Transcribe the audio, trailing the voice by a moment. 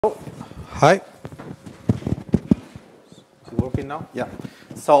Oh, hi. Is it working now? Yeah.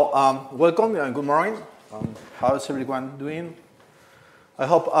 So welcome and good morning. How is everyone doing? I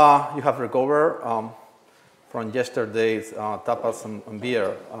hope you have recovered from yesterday's tapas and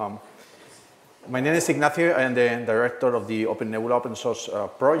beer. My name is Ignacio. I am the director of the OpenNebula open source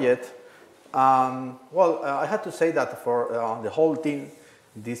project. I have to say that for the whole team,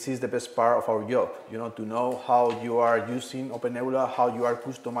 this is the best part of our job, to know how you are using OpenNebula, how you are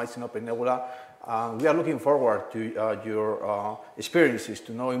customizing OpenNebula. We are looking forward to your experiences,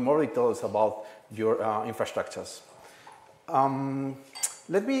 to know in more details about your infrastructures.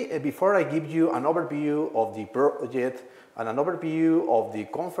 Let me, before I give you an overview of the project and an overview of the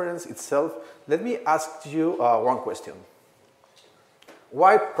conference itself, let me ask you one question.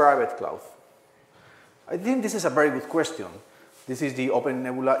 Why private cloud? I think this is a very good question. This is the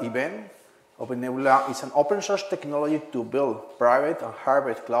OpenNebula event. OpenNebula is an open source technology to build private and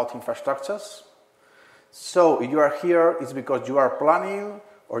hybrid cloud infrastructures. So if you are here, it's because you are planning,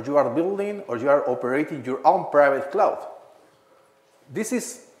 or you are building, or you are operating your own private cloud. This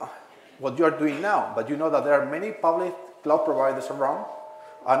is what you are doing now, but you know that there are many public cloud providers around,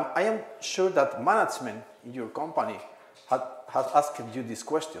 and I am sure that management in your company has asked you this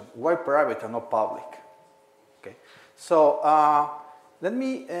question: why private and not public? Okay. So let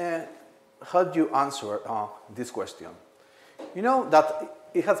me help you answer this question. You know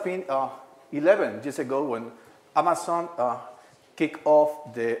that it has been 11 years ago when Amazon kicked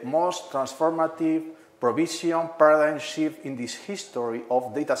off the most transformative provision paradigm shift in this history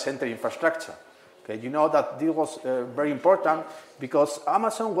of data center infrastructure. Okay, you know that this was very important because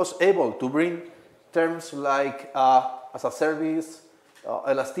Amazon was able to bring terms like as a service,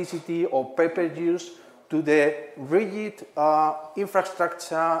 elasticity, or pay-per-use to the rigid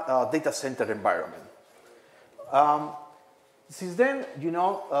infrastructure data center environment. Since then,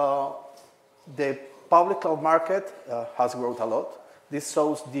 the public cloud market has grown a lot. This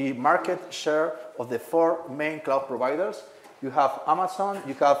shows the market share of the 4 main cloud providers. You have Amazon,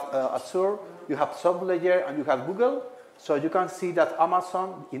 you have Azure, you have SubLayer, and you have Google. So you can see that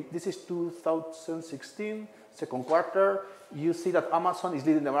Amazon, this is 2016, second quarter, you see that Amazon is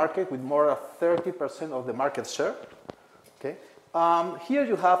leading the market with more than 30% of the market share. Okay. Here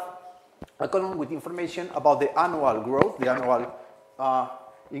you have a column with information about the annual growth, the annual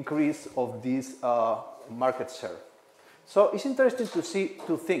increase of this market share. So it's interesting to see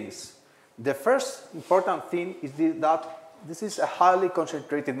 2 things. The first important thing is that this is a highly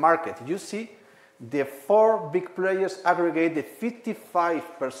concentrated market. You see the 4 big players aggregate the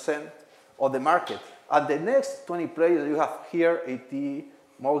 55% of the market. And the next 20 players you have here, AT,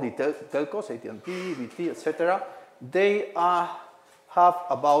 multi telcos, AT&T, BT, etc., they have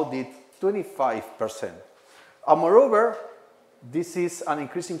about the 25%. And moreover, this is an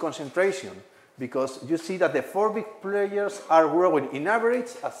increasing concentration because you see that the 4 big players are growing in average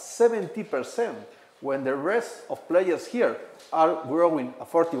at 70%, when the rest of players here are growing at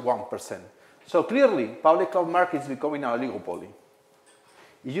 41%. So clearly, public cloud market is becoming an oligopoly.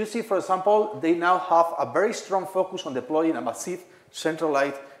 You see, for example, they now have a very strong focus on deploying a massive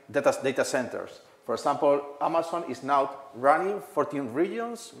centralized data centers. For example, Amazon is now running 14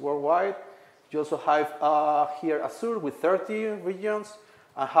 regions worldwide. You also have here Azure with 30 regions,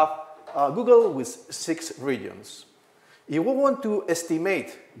 and have Google with 6 regions. If we want to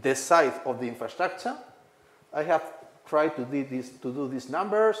estimate the size of the infrastructure, I have tried to do these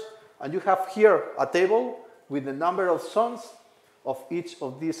numbers, and you have here a table with the number of zones of each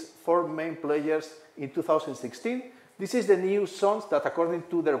of these 4 main players in 2016. This is the new zones that, according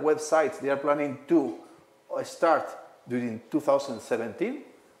to their websites, they are planning to start during 2017.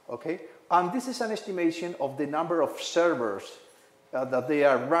 Okay? And this is an estimation of the number of servers that they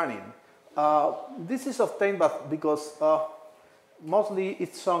are running. This is obtained because mostly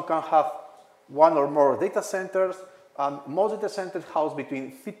each zone can have 1 or more data centers, and most data centers house between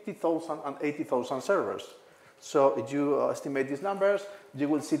 50,000 and 80,000 servers. So if you estimate these numbers, you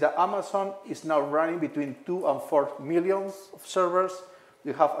will see that Amazon is now running between 2 and 4 million of servers.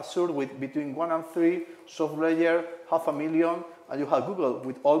 You have Azure with between 1 and 3, SoftLayer 500,000, and you have Google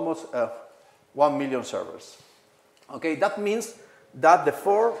with almost 1 million servers. Okay, that means that the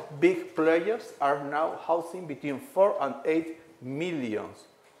 4 big players are now housing between 4 and 8 million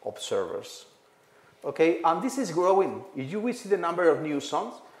of servers. Okay, and this is growing. If you will see the number of new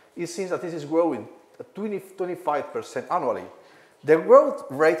zones, it seems that this is growing 25% annually. The growth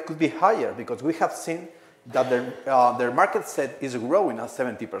rate could be higher because we have seen that their market set is growing at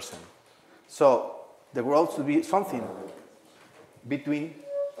 70%. So the growth should be something between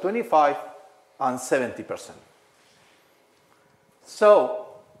 25 and 70%. So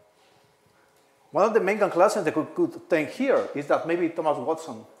One of the main conclusions that could take here is that maybe Thomas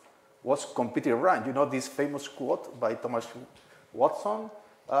Watson was completely right. You know this famous quote by Thomas Watson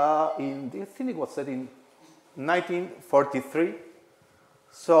I think it was said in 1943.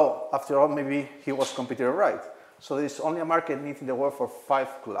 So after all, maybe he was completely right. So there is only a market need in the world for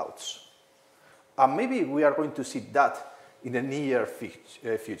 5 clouds. And maybe we are going to see that in the near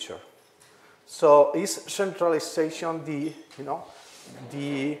future. So is centralization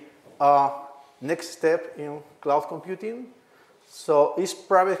the next step in cloud computing? So is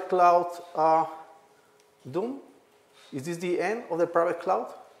private cloud doomed? Is this the end of the private cloud?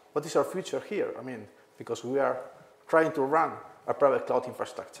 What is our future here? I mean, because we are trying to run a private cloud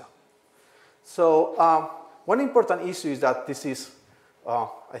infrastructure. So one important issue is that this is,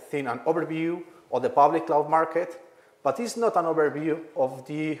 I think, an overview of the public cloud market, but it's not an overview of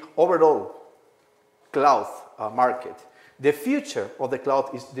the overall cloud market. The future of the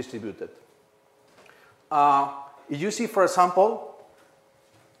cloud is distributed. If you see, for example,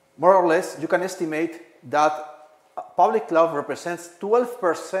 more or less, you can estimate that public cloud represents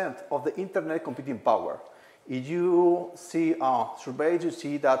 12% of the internet computing power. If you see surveys, you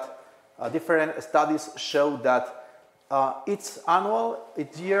see that different studies show that each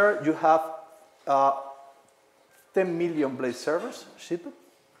year you have 10 million blade servers shipped.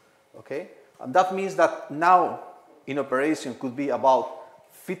 Okay, and that means that now in operation could be about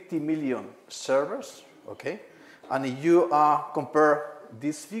 50 million servers. Okay, and if you compare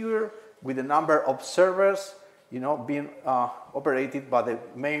this figure with the number of servers being operated by the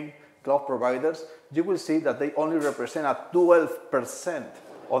main cloud providers, you will see that they only represent a 12%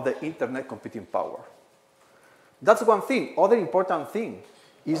 of the internet computing power. That's one thing. Other important thing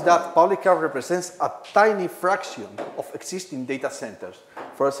is that public cloud represents a tiny fraction of existing data centers.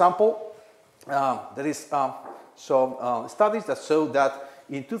 For example, there is some studies that show that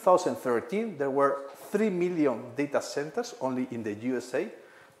in 2013 there were 3 million data centers only in the USA,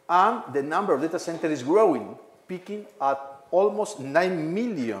 and the number of data centers is growing, peaking at almost 9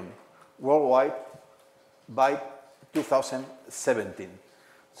 million worldwide by 2017.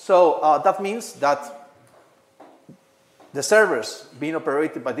 So that means that the servers being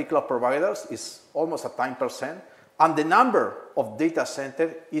operated by the cloud providers is almost at 10%, and the number of data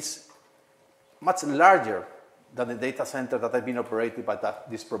centers is much larger than the data centers that have been operated by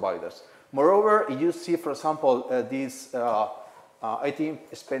these providers. Moreover, you see, for example, this IT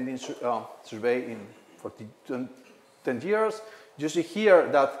spending survey for 10 years, you see here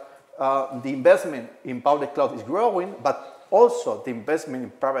that the investment in public cloud is growing, but also the investment in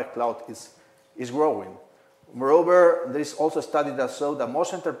private cloud is growing. Moreover, there is also a study that shows that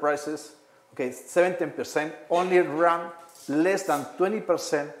most enterprises, 17%, only run less than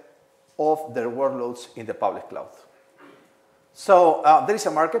 20% of their workloads in the public cloud. So there is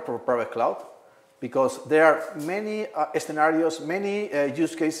a market for private cloud because there are many scenarios, many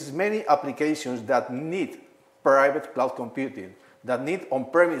use cases, many applications that need private cloud computing, that need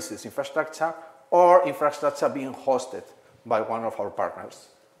on-premises infrastructure or infrastructure being hosted by one of our partners.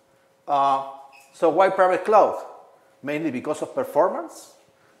 So why private cloud? Mainly because of performance,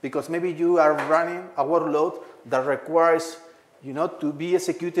 because maybe you are running a workload that requires to be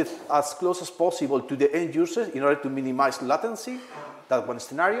executed as close as possible to the end users in order to minimize latency. That's one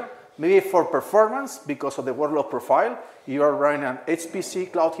scenario. Maybe for performance, because of the workload profile, you are running an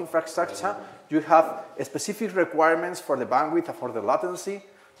HPC cloud infrastructure, you have specific requirements for the bandwidth and for the latency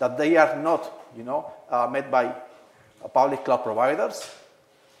that they are not met by public cloud providers.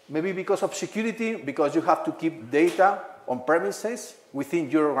 Maybe because of security, because you have to keep data on premises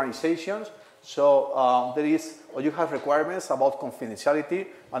within your organizations. So you have requirements about confidentiality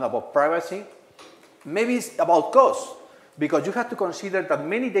and about privacy. Maybe it's about cost, because you have to consider that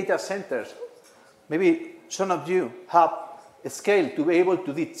many data centers, maybe some of you have a scale to be able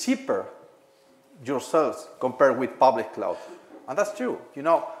to do cheaper yourselves compared with public cloud. And that's true.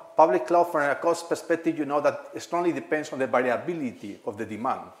 Public cloud from a cost perspective, that it strongly depends on the variability of the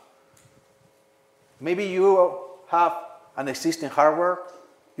demand. Maybe you have an existing hardware,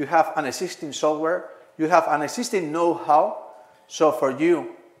 you have an existing software, you have an existing know-how, so for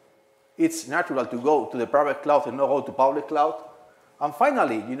you, it's natural to go to the private cloud and not go to public cloud. And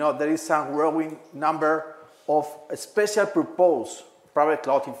finally, there is a growing number of special purpose private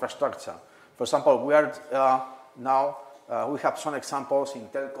cloud infrastructure. For example, we are we have some examples in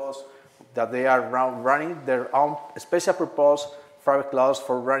telcos that they are running their own special purpose private clouds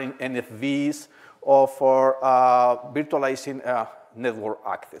for running NFVs or for virtualizing network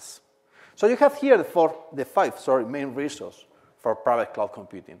access. So you have here the five main resources for private cloud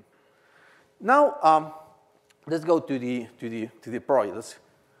computing. Now let's go to the projects.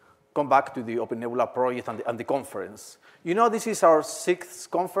 come back to the OpenNebula project and the conference. You know, this is our 6th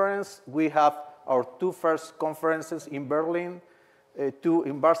conference. We have our 2 first conferences in Berlin, 2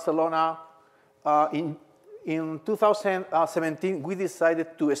 in Barcelona. In 2017, we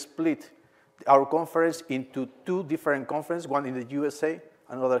decided to split our conference into 2 different conferences, one in the USA,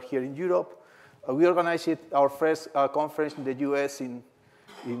 another here in Europe. We organized our first conference in the US in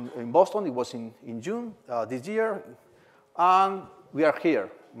Boston. It was in June this year. And we are here,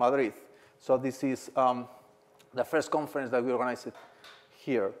 Madrid. So this is the first conference that we organized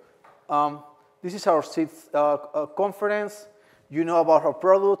here. This is our 6th conference. You know about our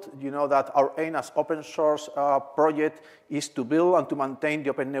product. You know that our aim as open source project is to build and to maintain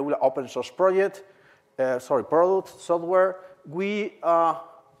the OpenNebula open source product, software. We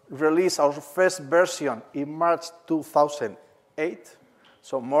released our first version in March 2008,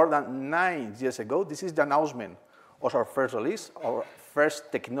 so more than 9 years ago. This is the announcement of our first release, our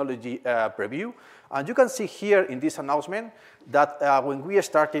first technology preview. And you can see here in this announcement that when we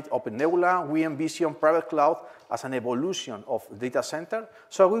started OpenNebula, we envisioned private cloud as an evolution of data center.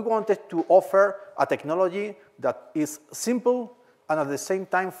 So we wanted to offer a technology that is simple and at the same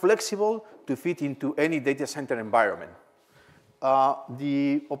time flexible to fit into any data center environment.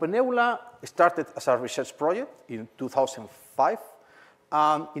 The OpenNebula started as a research project in 2005.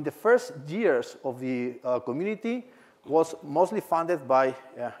 In the first years of the community, was mostly funded by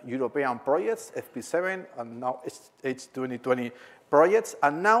European projects, FP7, and now H2020 projects,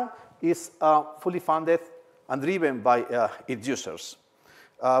 and now is fully funded and driven by its users.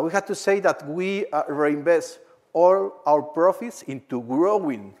 We had to say that we reinvest all our profits into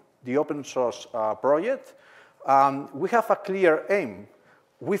growing the open source project. We have a clear aim.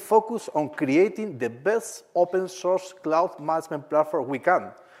 We focus on creating the best open source cloud management platform we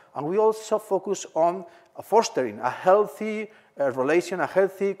can. And we also focus on fostering a healthy relation, a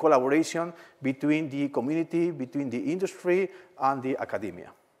healthy collaboration between the community, between the industry, and the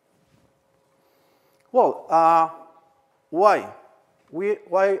academia. Well, why?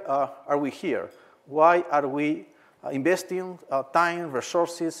 Why are we here? Why are we investing time,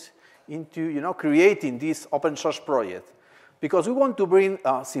 resources into creating this open source project? Because we want to bring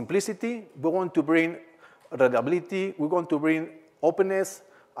simplicity, we want to bring reliability, we want to bring openness,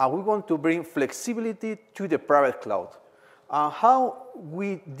 and we want to bring flexibility to the private cloud. How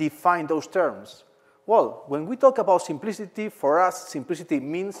we define those terms? Well, when we talk about simplicity, for us, simplicity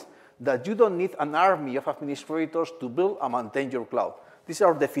means that you don't need an army of administrators to build and maintain your cloud. This is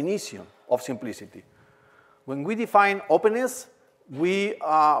our definition of simplicity. When we define openness,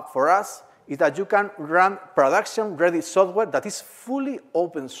 for us, is that you can run production-ready software that is fully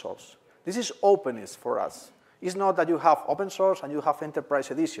open source. This is openness for us. It's not that you have open source and you have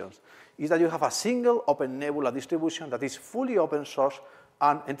enterprise editions. It's that you have a single OpenNebula distribution that is fully open source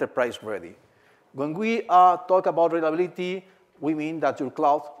and enterprise-ready. When we talk about reliability, we mean that your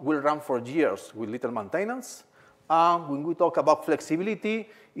cloud will run for years with little maintenance. When we talk about flexibility,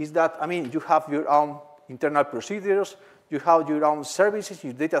 is that, you have your own internal procedures, you have your own services,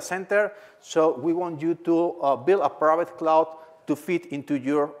 your data center, so we want you to build a private cloud to fit into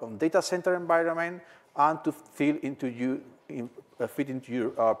your data center environment and to fit into your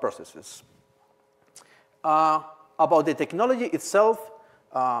processes. About the technology itself,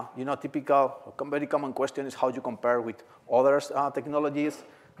 typical, very common question is how you compare with other technologies.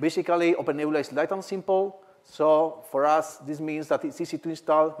 Basically, OpenNebula is light and simple. So for us, this means that it's easy to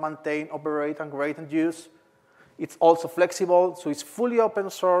install, maintain, operate, and create and use. It's also flexible, so it's fully open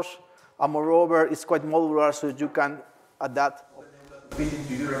source. And moreover, it's quite modular, so you can adapt to fit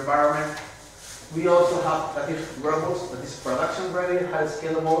into your environment. We also have that is robust, that is production-ready, highly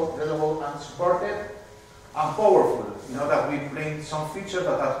scalable, reliable, and supported, and powerful. That we bring some features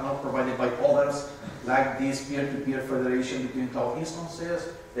that are not provided by others, like this peer-to-peer federation between cloud instances,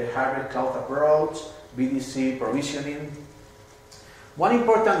 the hybrid cloud approach, BDC provisioning. One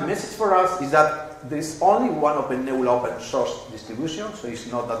important message for us is that there is only one OpenNebula open source distribution, so it's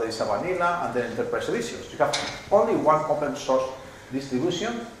not that there is a vanilla and then enterprise editions. You have only one open source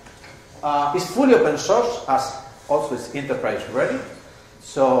distribution. It's fully open source, as also is enterprise ready.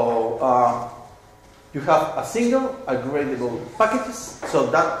 So you have a single upgradable packages, so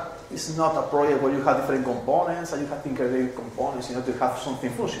that is not a project where you have different components and you have to integrate components to have something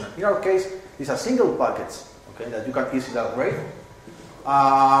functional. In our case, it's a single package, that you can easily upgrade.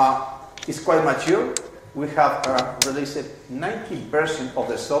 It's quite mature. We have released 90% of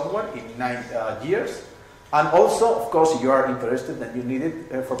the software in 9 years. And also, of course, if you are interested and you need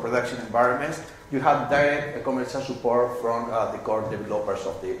it for production environments, you have direct commercial support from the core developers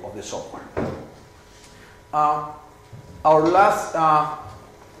of the software. Our last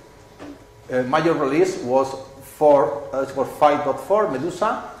major release was for 5.4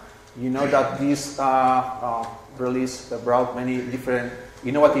 Medusa. You know that this release brought many different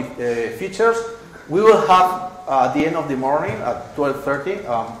innovative features. We will have at the end of the morning at 12:30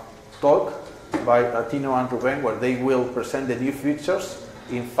 talk by Tino and Ruben, where they will present the new features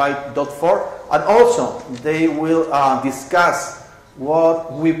in 5.4, and also they will discuss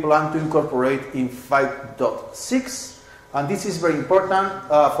what we plan to incorporate in 5.6. And this is very important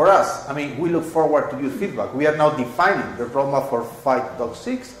for us. I mean, we look forward to your feedback. We are now defining the roadmap for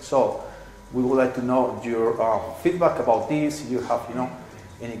 5.6, so we would like to know your feedback about this. If you have,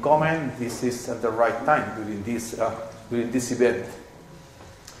 any comment, this is at the right time during this event.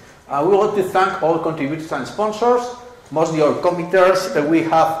 We want to thank all contributors and sponsors, mostly our committers. We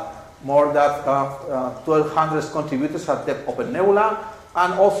have more than 1,200 contributors at the OpenNebula,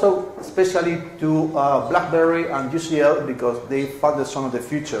 and also especially to BlackBerry and UCL, because they funded some of the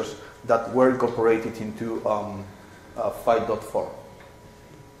features that were incorporated into 5.4.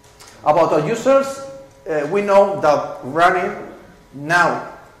 About our users, we know that running now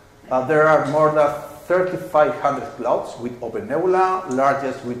there are more than 3,500 clouds with OpenNebula,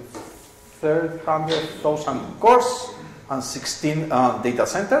 largest with 300,000 cores and 16 data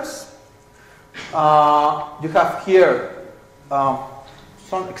centers. You have here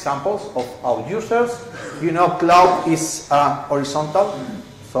some examples of our users. Cloud is horizontal,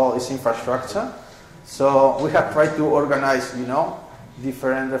 so it's infrastructure. So we have tried to organize,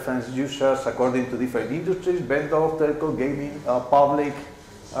 different reference users according to different industries: vendor, telco, gaming, public,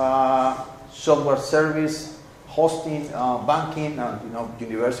 software service, hosting, banking, and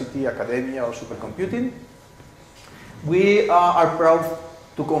university, academia, or supercomputing. We are proud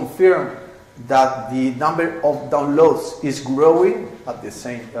to confirm that the number of downloads is growing at the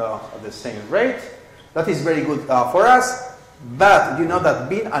same rate. That is very good for us. But you know that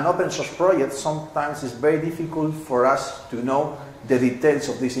being an open source project, sometimes it's very difficult for us to know the details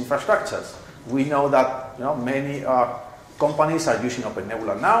of these infrastructures. We know that many companies are using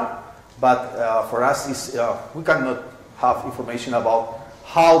OpenNebula now, but for us, we cannot have information about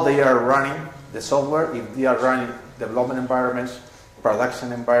how they are running the software, if they are running development environments,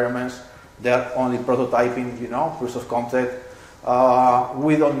 production environments. They are only prototyping, proofs of concept.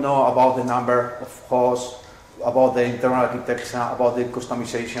 We don't know about the number of hosts, about the internal architecture, about the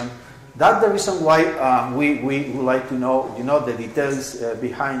customization. That's the reason why we would like to know, the details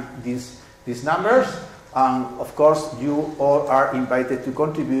behind these numbers. And of course, you all are invited to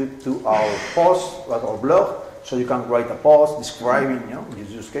contribute to our post, at our blog, so you can write a post describing, your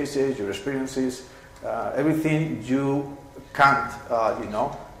use cases, your experiences, everything you can't,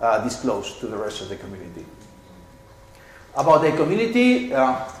 disclose to the rest of the community. About the community,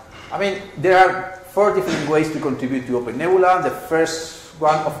 there are 4 different ways to contribute to OpenNebula. The first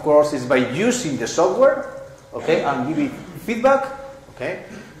one, of course, is by using the software, okay, and giving feedback, okay.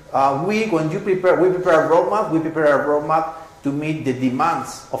 We prepare a roadmap to meet the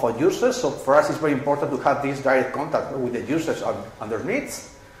demands of our users. So for us, it's very important to have this direct contact with the users and their needs.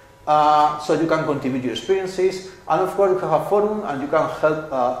 So you can contribute your experiences, and of course you have a forum and you can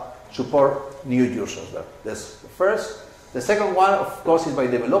help support new users there. That's the first. The second one, of course, is by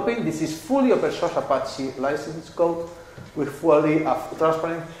developing. This is fully open source Apache license code with fully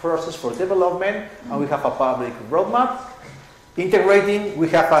transparent process for development, and we have a public roadmap. Integrating, we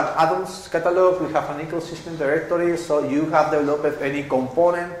have an add-ons catalog, we have an ecosystem directory, so you have developed any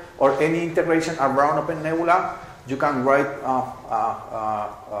component or any integration around OpenNebula. You can write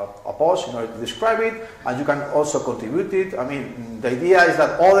a post in order to describe it, and you can also contribute it. The idea is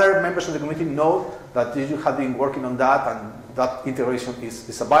that other members of the community know that you have been working on that, and that integration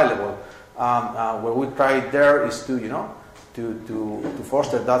is available. What we try there is to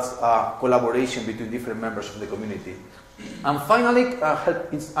foster that collaboration between different members of the community. And finally,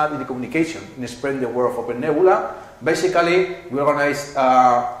 help in the communication, in spreading the word of OpenNebula. Basically, we organize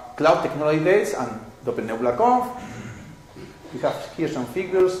cloud technology days and the OpenNebulaConf. We have here some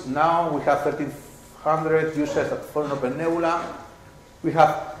figures. Now we have 1,300 users that follow OpenNebula. We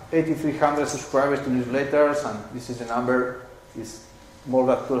have 8,300 subscribers to newsletters, and this is the number, is more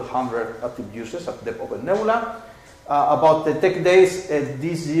than 1,200 active users at the OpenNebula. About the tech days,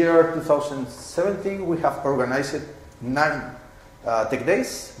 this year, 2017, we have organized 9 tech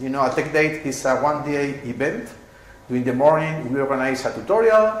days. A tech day is a one-day event. During the morning, we organize a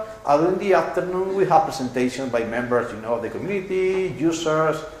tutorial, and in the afternoon, we have presentations by members, of the community,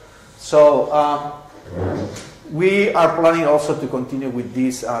 users. So we are planning also to continue with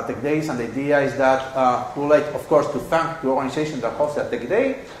these tech days, and the idea is that we would like, of course, to thank the organization that hosts a tech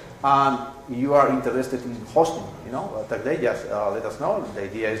day. And you are interested in hosting, a tech day, just let us know. The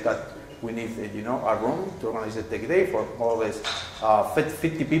idea is that we need a room to organize the tech day for more or less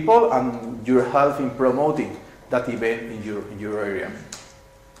 50 people, and your help in promoting that event in your area.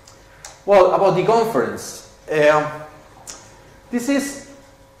 Well, about the conference, this is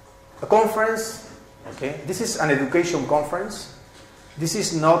a conference. Okay, this is an education conference. This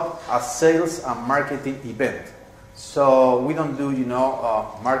is not a sales and marketing event. So we don't do,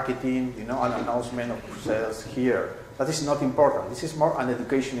 marketing, an announcement of sales here. That is not important. This is more an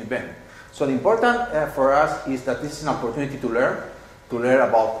education event. So the important for us is that this is an opportunity to learn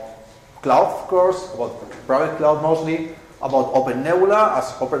about cloud, of course, about private cloud mostly, about OpenNebula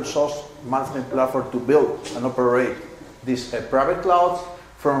as open source management platform to build and operate these private clouds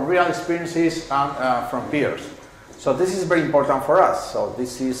from real experiences and from peers. So this is very important for us. So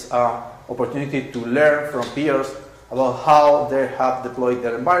this is an opportunity to learn from peers about how they have deployed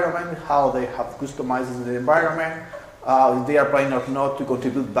their environment, how they have customized the environment, if they are planning or not to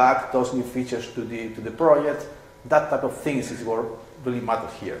contribute back those new features to the project. That type of things is what really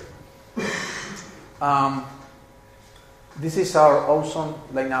matters here. This is our awesome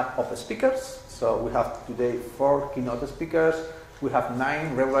lineup of speakers. So we have today 4 keynote speakers. We have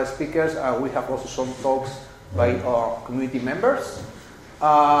 9 regular speakers. We have also some talks by our community members.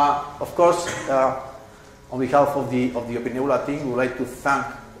 Of course, on behalf of the OpenNebula team, we would like to thank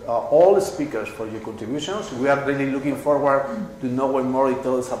all the speakers for your contributions. We are really looking forward to knowing more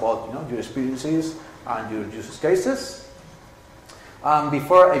details about your experiences and your use cases.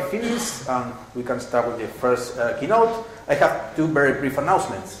 Before I finish, we can start with the first keynote. I have 2 very brief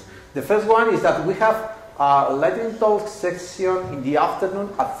announcements. The first one is that we have a lightning talk section in the afternoon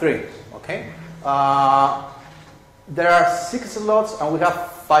at 3. Okay. There are 6 slots and we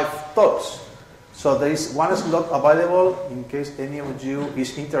have 5 talks. So there is 1 slot available in case any of you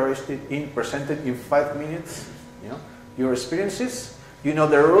is interested in presenting in 5 minutes, your experiences. You know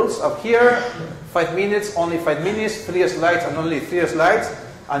the rules up here. 5 minutes, only 5 minutes, 3 slides and only 3 slides.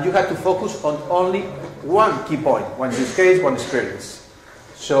 And you have to focus on only 1 key point, one use case, 1 experience.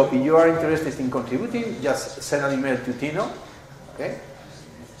 So if you are interested in contributing, just send an email to Tino. Okay.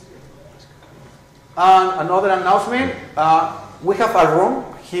 And another announcement, we have a room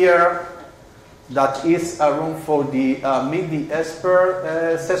here that is a room for the Meet the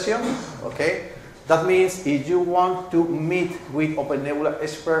Expert session. Okay. That means if you want to meet with OpenNebula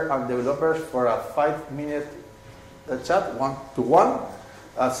experts and developers for a 5-minute chat, 1-to-1,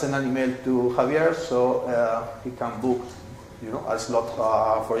 send an email to Javier so he can book, a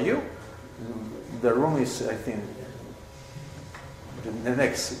slot for you. The room is, I think, the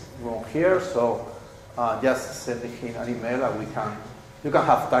next room here. So just send him an email and you can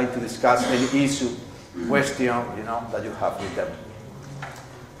have time to discuss any issue, question, that you have with them.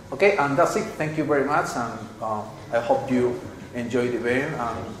 Okay, and that's it. Thank you very much, and I hope you enjoy the event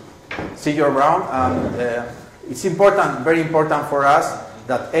and see you around. And it's important, very important for us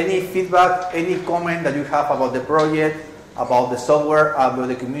that any feedback, any comment that you have about the project, about the software, about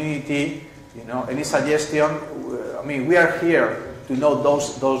the community, any suggestion. I mean, we are here to know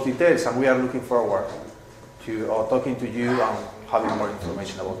those details, and we are looking forward to talking to you and having more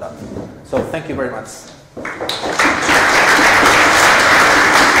information about that. So thank you very much.